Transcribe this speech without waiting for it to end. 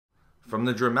From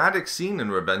the dramatic scene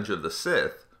in Revenge of the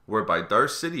Sith, whereby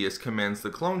Darth Sidious commands the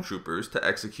clone troopers to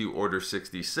execute Order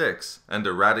 66 and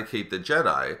eradicate the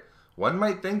Jedi, one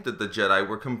might think that the Jedi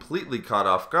were completely caught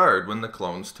off guard when the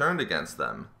clones turned against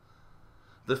them.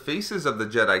 The faces of the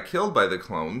Jedi killed by the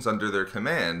clones under their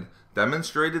command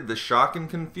demonstrated the shock and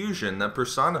confusion that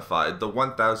personified the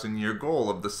 1,000-year goal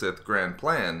of the Sith Grand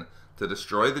Plan to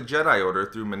destroy the Jedi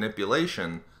Order through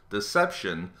manipulation,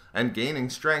 deception, and gaining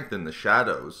strength in the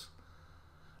shadows.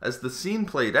 As the scene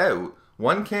played out,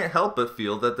 one can't help but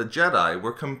feel that the Jedi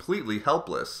were completely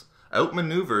helpless,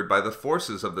 outmaneuvered by the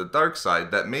forces of the dark side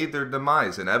that made their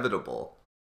demise inevitable.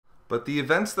 But the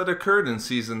events that occurred in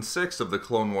Season 6 of the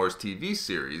Clone Wars TV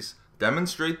series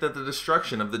demonstrate that the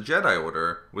destruction of the Jedi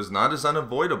Order was not as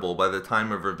unavoidable by the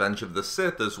time of Revenge of the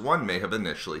Sith as one may have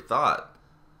initially thought.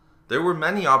 There were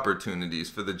many opportunities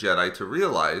for the Jedi to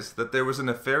realize that there was a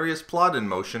nefarious plot in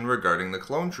motion regarding the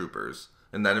clone troopers,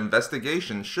 and that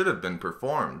investigations should have been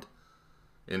performed.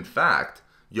 In fact,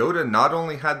 Yoda not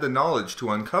only had the knowledge to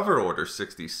uncover Order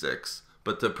 66,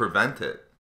 but to prevent it.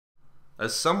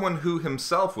 As someone who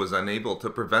himself was unable to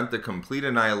prevent the complete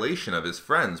annihilation of his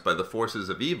friends by the forces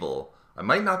of evil, I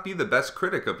might not be the best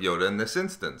critic of Yoda in this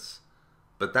instance.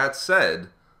 But that said,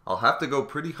 I'll have to go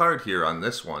pretty hard here on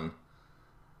this one.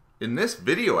 In this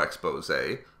video expose,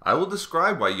 I will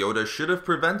describe why Yoda should have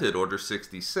prevented Order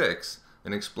 66,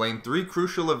 and explain 3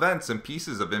 crucial events and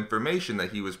pieces of information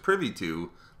that he was privy to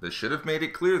that should have made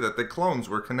it clear that the clones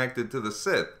were connected to the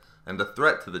Sith and a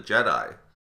threat to the Jedi.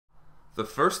 The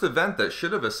first event that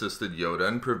should have assisted Yoda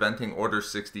in preventing Order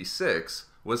 66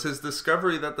 was his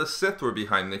discovery that the Sith were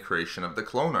behind the creation of the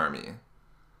Clone Army.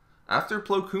 After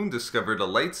Plo Koon discovered a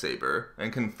lightsaber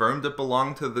and confirmed it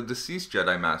belonged to the deceased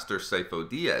Jedi Master Sifo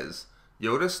Dyas,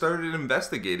 Yoda started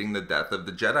investigating the death of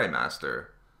the Jedi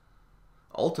Master.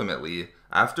 Ultimately,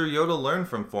 after Yoda learned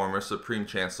from former Supreme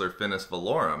Chancellor Finis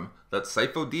Valorum that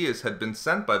Sifo Dyas had been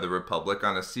sent by the Republic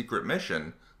on a secret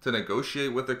mission to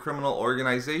negotiate with a criminal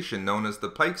organization known as the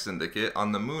Pike Syndicate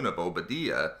on the moon of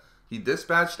Obadiah, he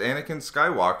dispatched Anakin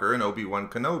Skywalker and Obi-Wan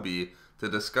Kenobi to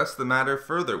discuss the matter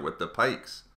further with the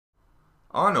Pikes.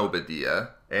 On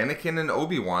Obadiah, Anakin and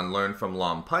Obi-Wan learned from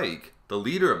Lom Pike, the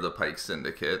leader of the Pike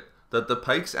Syndicate, that the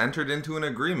Pikes entered into an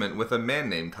agreement with a man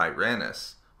named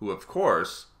Tyrannus, who of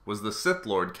course was the Sith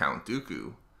Lord Count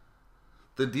Dooku.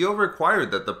 The deal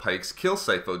required that the Pikes kill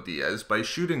Sifo Dyas by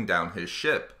shooting down his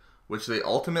ship, which they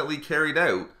ultimately carried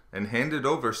out and handed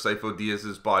over Sifo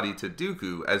Dyas' body to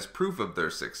Dooku as proof of their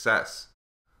success.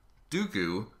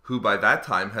 Dooku, who by that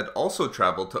time had also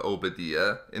traveled to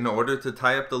Obadiah in order to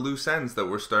tie up the loose ends that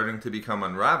were starting to become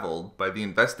unraveled by the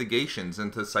investigations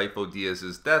into Sifo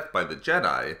Dyas' death by the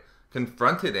Jedi,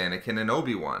 confronted Anakin and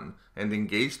Obi-Wan and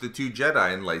engaged the 2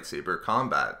 Jedi in lightsaber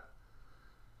combat.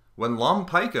 When Lom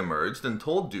Pike emerged and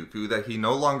told Dooku that he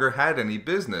no longer had any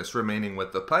business remaining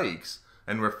with the Pikes,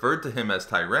 and referred to him as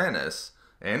Tyrannus,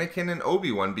 Anakin and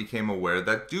Obi-Wan became aware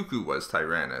that Dooku was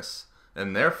Tyrannus,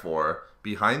 and therefore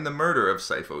behind the murder of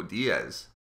Sifo Dyas.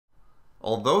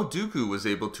 Although Dooku was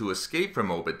able to escape from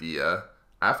Obadiah,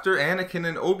 after Anakin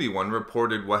and Obi-Wan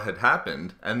reported what had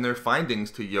happened and their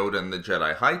findings to Yoda and the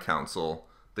Jedi High Council,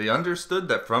 they understood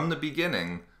that from the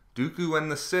beginning, Dooku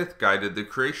and the Sith guided the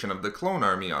creation of the Clone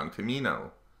Army on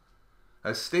Kamino.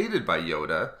 As stated by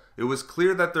Yoda, it was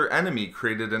clear that their enemy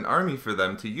created an army for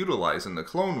them to utilize in the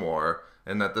Clone War,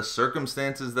 and that the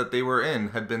circumstances that they were in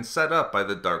had been set up by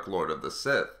the Dark Lord of the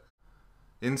Sith.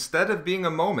 Instead of being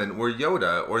a moment where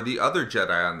Yoda or the other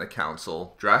Jedi on the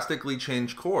Council drastically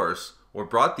changed course, or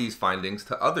brought these findings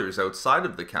to others outside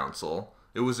of the Council,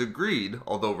 it was agreed,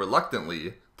 although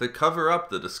reluctantly, to cover up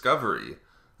the discovery,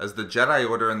 as the Jedi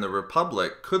Order and the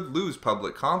Republic could lose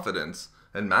public confidence,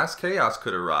 and mass chaos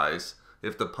could arise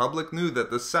if the public knew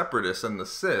that the Separatists and the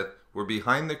Sith were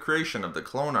behind the creation of the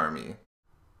Clone Army.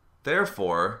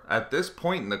 Therefore, at this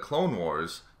point in the Clone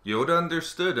Wars, Yoda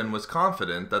understood and was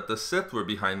confident that the Sith were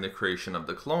behind the creation of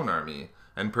the Clone Army,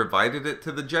 and provided it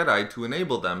to the Jedi to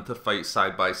enable them to fight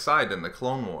side by side in the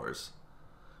Clone Wars.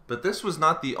 But this was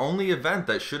not the only event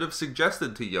that should have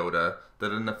suggested to Yoda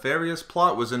that a nefarious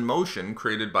plot was in motion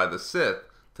created by the Sith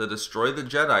to destroy the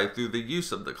Jedi through the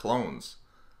use of the clones.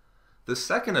 The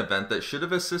second event that should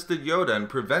have assisted Yoda in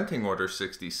preventing Order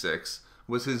 66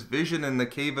 was his vision in the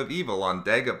Cave of Evil on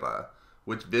Dagobah,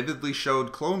 which vividly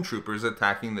showed clone troopers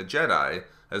attacking the Jedi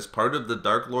as part of the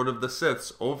Dark Lord of the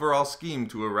Sith's overall scheme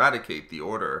to eradicate the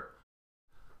Order.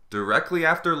 Directly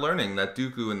after learning that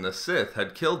Dooku and the Sith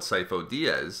had killed Sifo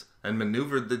Dyas and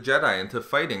maneuvered the Jedi into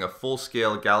fighting a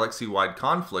full-scale galaxy-wide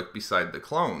conflict beside the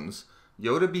clones,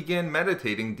 Yoda began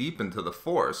meditating deep into the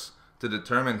Force to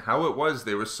determine how it was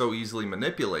they were so easily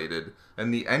manipulated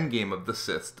and the endgame of the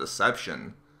Sith's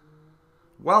deception.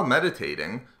 While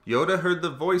meditating, Yoda heard the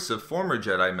voice of former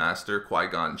Jedi Master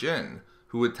Qui-Gon Jinn,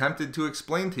 who attempted to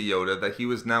explain to Yoda that he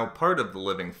was now part of the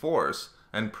living Force,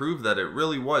 and prove that it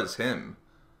really was him.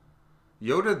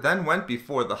 Yoda then went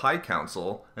before the High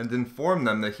Council and informed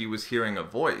them that he was hearing a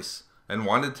voice, and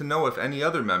wanted to know if any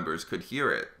other members could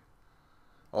hear it.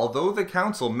 Although the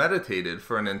Council meditated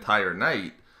for an entire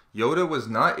night, Yoda was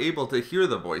not able to hear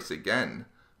the voice again,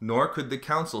 nor could the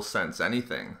Council sense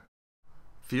anything.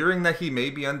 Fearing that he may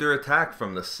be under attack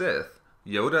from the Sith,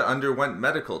 Yoda underwent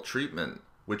medical treatment,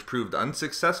 which proved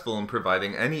unsuccessful in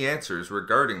providing any answers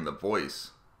regarding the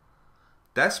voice.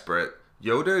 Desperate,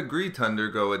 Yoda agreed to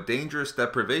undergo a dangerous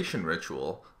deprivation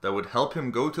ritual that would help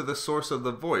him go to the source of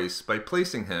the voice by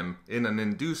placing him in an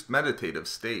induced meditative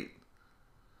state.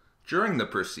 During the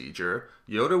procedure,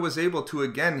 Yoda was able to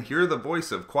again hear the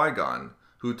voice of Qui-Gon,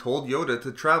 who told Yoda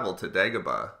to travel to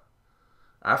Dagobah.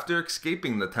 After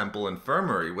escaping the temple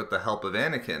infirmary with the help of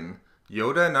Anakin,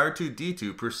 Yoda and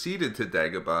R2-D2 proceeded to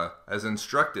Dagobah as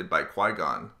instructed by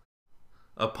Qui-Gon.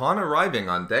 Upon arriving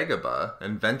on Dagobah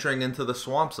and venturing into the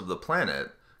swamps of the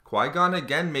planet, Qui-Gon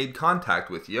again made contact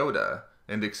with Yoda,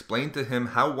 and explained to him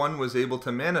how one was able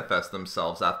to manifest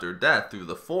themselves after death through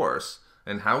the Force,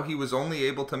 and how he was only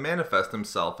able to manifest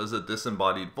himself as a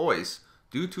disembodied voice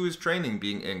due to his training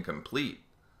being incomplete.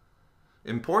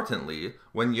 Importantly,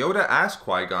 when Yoda asked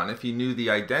Qui-Gon if he knew the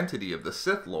identity of the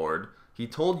Sith Lord, he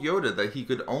told Yoda that he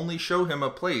could only show him a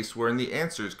place wherein the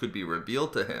answers could be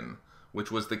revealed to him,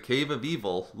 which was the Cave of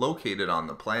Evil located on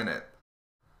the planet.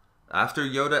 After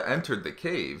Yoda entered the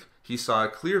cave, he saw a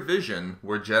clear vision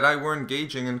where Jedi were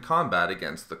engaging in combat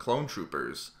against the clone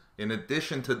troopers, in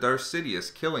addition to Darth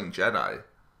Sidious killing Jedi.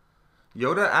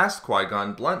 Yoda asked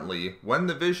Qui-Gon bluntly when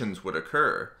the visions would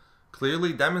occur,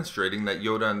 clearly demonstrating that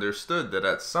Yoda understood that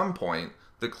at some point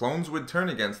the clones would turn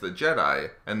against the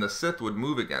Jedi and the Sith would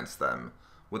move against them,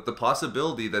 with the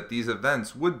possibility that these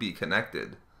events would be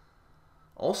connected.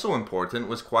 Also important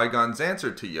was Qui-Gon's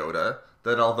answer to Yoda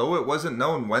that although it wasn't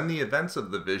known when the events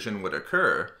of the vision would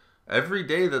occur, every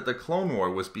day that the Clone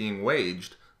War was being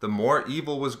waged, the more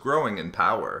evil was growing in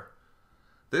power.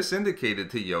 This indicated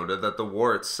to Yoda that the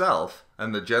war itself,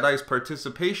 and the Jedi's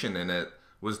participation in it,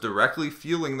 was directly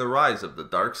fueling the rise of the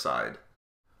dark side.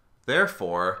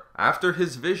 Therefore, after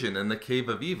his vision in the Cave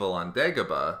of Evil on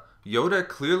Dagobah, Yoda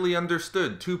clearly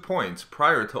understood 2 points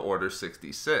prior to Order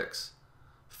 66.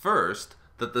 First,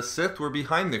 that the Sith were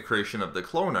behind the creation of the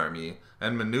Clone Army,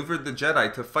 and maneuvered the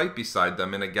Jedi to fight beside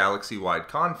them in a galaxy-wide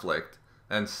conflict,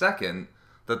 and second,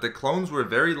 that the clones were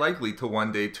very likely to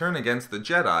one day turn against the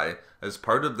Jedi as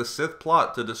part of the Sith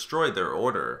plot to destroy their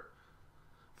order.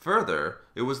 Further,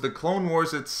 it was the Clone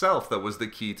Wars itself that was the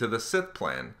key to the Sith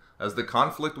plan, as the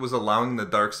conflict was allowing the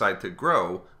dark side to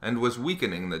grow and was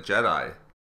weakening the Jedi.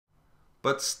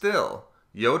 But still,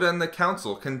 Yoda and the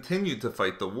Council continued to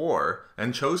fight the war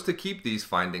and chose to keep these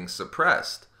findings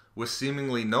suppressed, with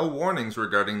seemingly no warnings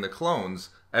regarding the clones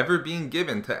ever being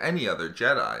given to any other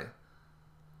Jedi.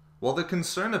 While the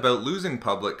concern about losing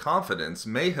public confidence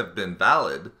may have been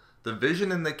valid, the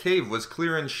vision in the cave was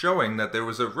clear in showing that there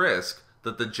was a risk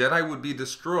that the Jedi would be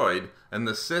destroyed and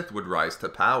the Sith would rise to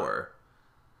power.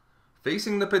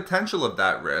 Facing the potential of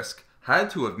that risk had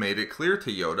to have made it clear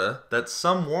to Yoda that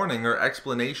some warning or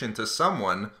explanation to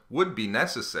someone would be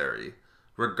necessary,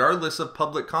 regardless of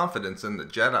public confidence in the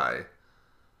Jedi.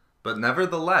 But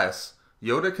nevertheless,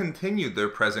 Yoda continued their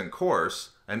present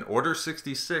course, and Order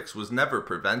 66 was never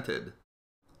prevented.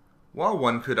 While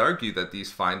one could argue that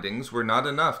these findings were not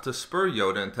enough to spur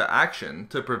Yoda into action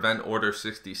to prevent Order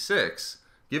 66,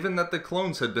 given that the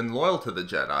clones had been loyal to the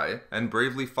Jedi and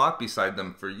bravely fought beside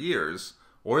them for years,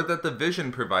 or that the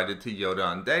vision provided to Yoda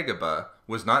on Dagobah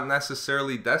was not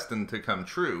necessarily destined to come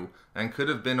true and could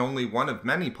have been only one of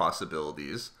many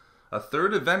possibilities, a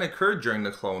third event occurred during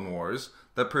the Clone Wars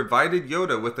that provided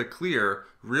Yoda with a clear,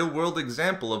 real-world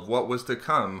example of what was to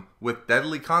come with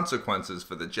deadly consequences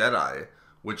for the Jedi,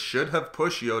 which should have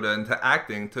pushed Yoda into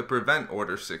acting to prevent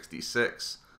Order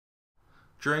 66.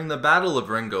 During the Battle of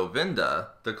Ringo Vinda,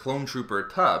 the clone trooper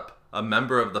Tup, a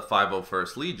member of the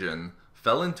 501st Legion,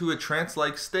 fell into a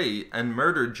trance-like state and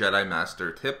murdered Jedi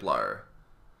Master Tiplar.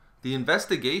 The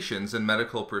investigations and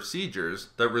medical procedures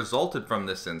that resulted from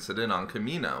this incident on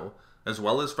Kamino, as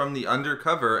well as from the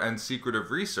undercover and secretive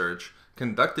research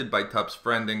conducted by Tup's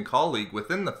friend and colleague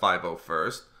within the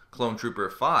 501st, Clone Trooper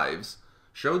 5s,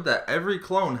 showed that every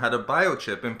clone had a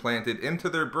biochip implanted into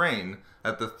their brain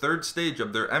at the third stage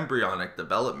of their embryonic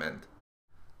development.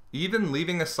 Even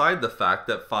leaving aside the fact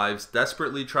that Fives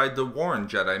desperately tried to warn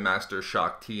Jedi Master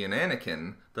Shaak Ti and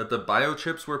Anakin that the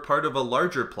biochips were part of a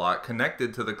larger plot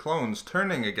connected to the clones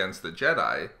turning against the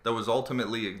Jedi that was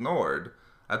ultimately ignored,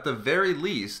 at the very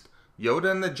least, Yoda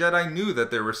and the Jedi knew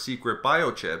that there were secret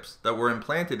biochips that were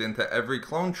implanted into every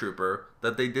clone trooper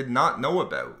that they did not know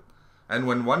about. And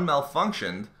when one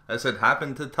malfunctioned, as had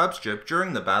happened to Tup's chip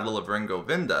during the Battle of Ringo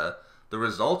Vinda, the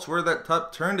results were that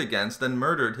Tup turned against and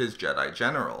murdered his Jedi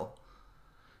general.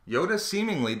 Yoda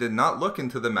seemingly did not look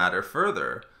into the matter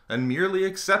further, and merely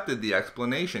accepted the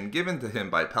explanation given to him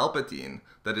by Palpatine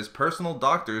that his personal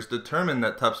doctors determined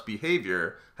that Tup's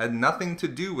behavior had nothing to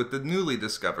do with the newly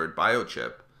discovered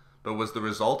biochip, but was the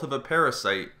result of a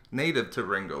parasite native to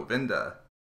Ringo Vinda.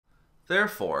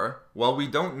 Therefore, while we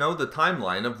don't know the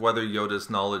timeline of whether Yoda's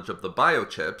knowledge of the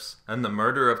biochips and the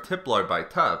murder of Tiplar by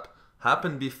Tup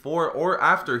happened before or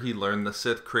after he learned the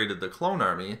Sith created the clone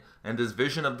army and his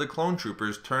vision of the clone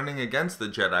troopers turning against the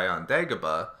Jedi on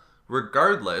Dagobah,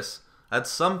 regardless, at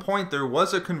some point there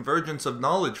was a convergence of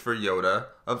knowledge for Yoda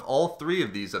of all three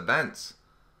of these events.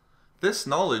 This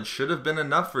knowledge should have been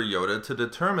enough for Yoda to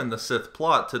determine the Sith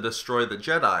plot to destroy the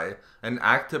Jedi and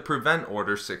act to prevent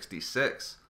Order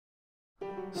 66.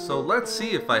 So let's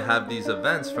see if I have these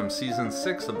events from Season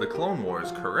 6 of the Clone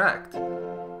Wars correct.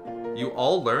 You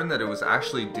all learned that it was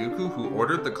actually Dooku who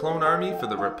ordered the clone army for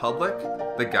the Republic,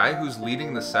 the guy who's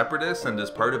leading the Separatists and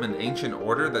is part of an ancient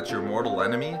order that's your mortal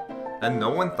enemy, and no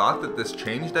one thought that this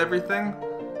changed everything?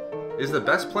 Is the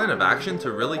best plan of action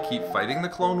to really keep fighting the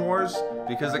Clone Wars?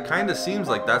 Because it kinda seems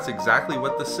like that's exactly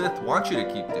what the Sith want you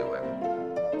to keep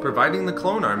doing. Providing the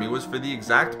clone army was for the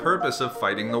exact purpose of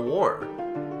fighting the war.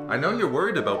 I know you're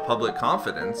worried about public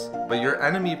confidence, but your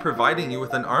enemy providing you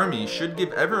with an army should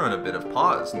give everyone a bit of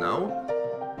pause, no?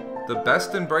 The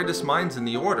best and brightest minds in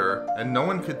the Order, and no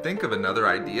one could think of another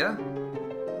idea?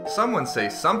 Someone say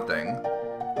something.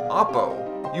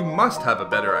 Oppo, you must have a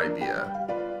better idea.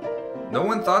 No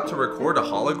one thought to record a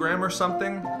hologram or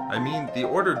something? I mean, the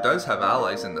Order does have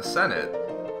allies in the Senate,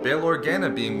 Bail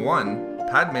Organa being one,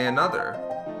 Padme another.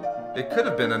 It could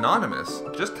have been anonymous.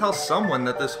 Just tell someone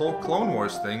that this whole Clone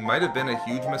Wars thing might have been a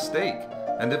huge mistake,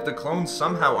 and if the clones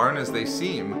somehow aren't as they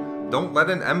seem, don't let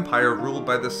an empire ruled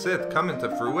by the Sith come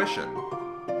into fruition.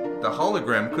 The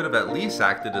hologram could have at least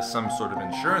acted as some sort of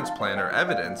insurance plan or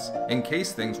evidence in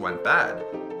case things went bad.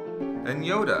 And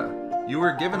Yoda, you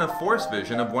were given a Force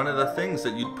vision of one of the things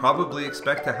that you'd probably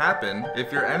expect to happen if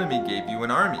your enemy gave you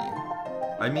an army.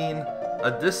 I mean,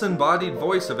 a disembodied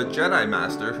voice of a Jedi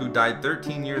Master who died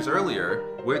 13 years earlier,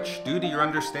 which, due to your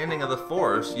understanding of the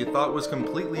Force, you thought was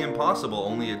completely impossible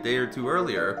only a day or two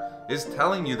earlier, is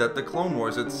telling you that the Clone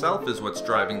Wars itself is what's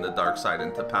driving the dark side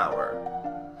into power.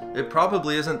 It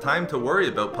probably isn't time to worry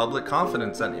about public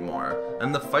confidence anymore,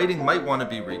 and the fighting might want to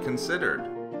be reconsidered.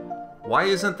 Why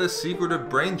isn't this secretive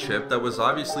brain chip that was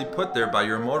obviously put there by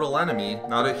your mortal enemy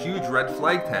not a huge red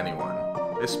flag to anyone?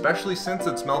 Especially since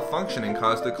its malfunctioning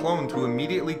caused the clone to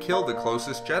immediately kill the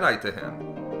closest Jedi to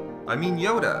him. I mean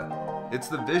Yoda, it's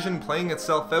the vision playing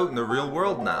itself out in the real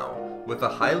world now, with a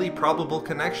highly probable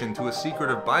connection to a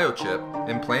secretive biochip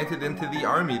implanted into the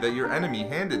army that your enemy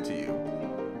handed to you.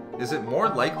 Is it more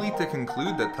likely to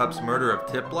conclude that Tup's murder of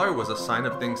Tiplar was a sign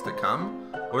of things to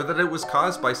come, or that it was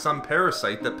caused by some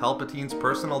parasite that Palpatine's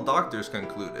personal doctors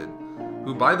concluded?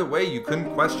 Who, by the way, you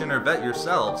couldn't question or vet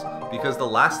yourselves, because the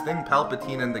last thing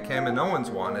Palpatine and the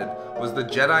Kaminoans wanted was the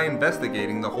Jedi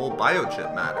investigating the whole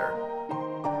biochip matter.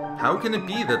 How can it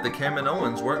be that the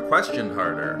Kaminoans weren't questioned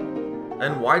harder?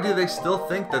 And why do they still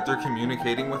think that they're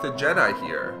communicating with a Jedi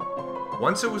here?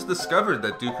 Once it was discovered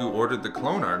that Dooku ordered the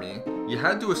clone army, you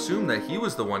had to assume that he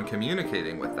was the one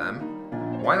communicating with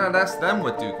them. Why not ask them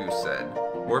what Dooku said,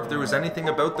 or if there was anything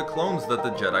about the clones that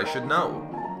the Jedi should know?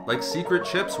 Like secret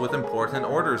chips with important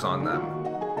orders on them.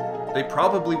 They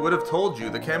probably would have told you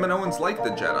the Kaminoans like the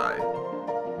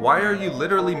Jedi. Why are you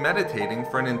literally meditating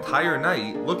for an entire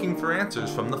night looking for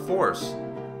answers from the Force?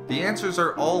 The answers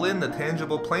are all in the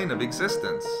tangible plane of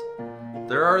existence.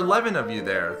 There are 11 of you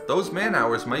there. Those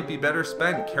man-hours might be better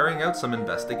spent carrying out some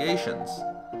investigations.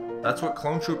 That's what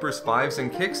Clone Troopers 5s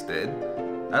and Kix did.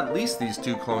 At least these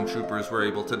two Clone Troopers were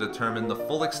able to determine the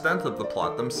full extent of the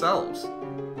plot themselves.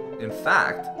 In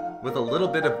fact, with a little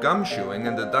bit of gumshoeing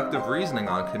and deductive reasoning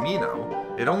on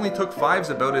Kamino, it only took 5s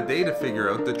about a day to figure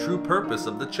out the true purpose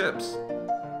of the chips.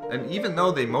 And even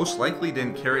though they most likely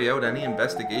didn't carry out any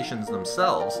investigations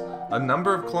themselves, a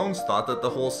number of clones thought that the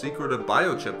whole secretive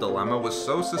biochip dilemma was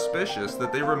so suspicious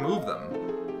that they removed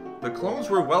them. The clones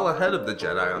were well ahead of the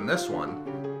Jedi on this one.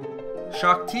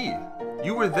 Shaak Ti,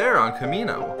 you were there on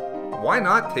Kamino. Why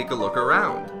not take a look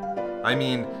around? I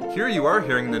mean, here you are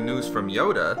hearing the news from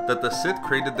Yoda that the Sith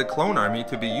created the clone army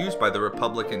to be used by the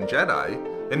Republican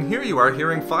Jedi, and here you are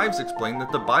hearing Fives explain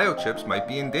that the biochips might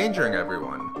be endangering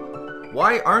everyone.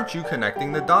 Why aren't you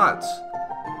connecting the dots?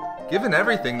 Given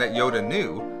everything that Yoda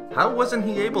knew, how wasn't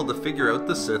he able to figure out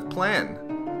the Sith plan?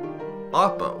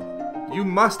 Oppo, you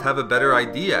must have a better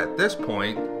idea at this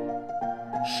point.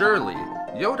 Surely,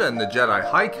 Yoda and the Jedi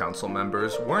High Council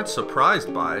members weren't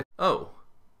surprised by... Oh,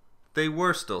 they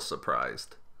were still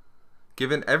surprised.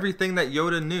 Given everything that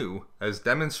Yoda knew, as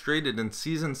demonstrated in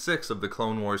Season 6 of the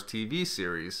Clone Wars TV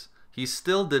series, he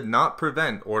still did not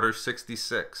prevent Order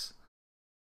 66.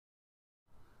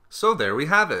 So there we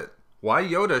have it. Why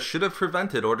Yoda should have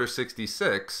prevented Order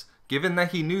 66, given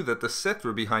that he knew that the Sith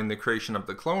were behind the creation of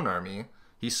the clone army.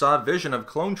 He saw a vision of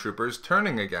clone troopers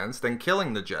turning against and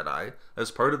killing the Jedi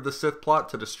as part of the Sith plot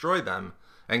to destroy them,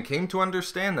 and came to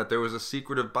understand that there was a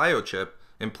secretive biochip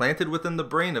implanted within the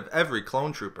brain of every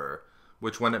clone trooper,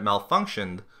 which when it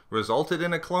malfunctioned, resulted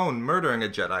in a clone murdering a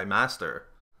Jedi Master.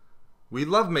 We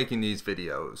love making these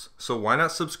videos, so why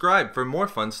not subscribe for more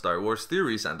fun Star Wars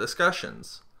theories and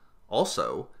discussions?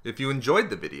 Also, if you enjoyed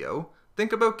the video,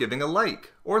 think about giving a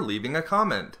like or leaving a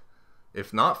comment.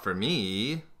 If not for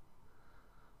me,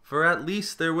 for at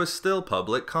least there was still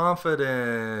public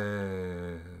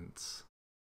confidence.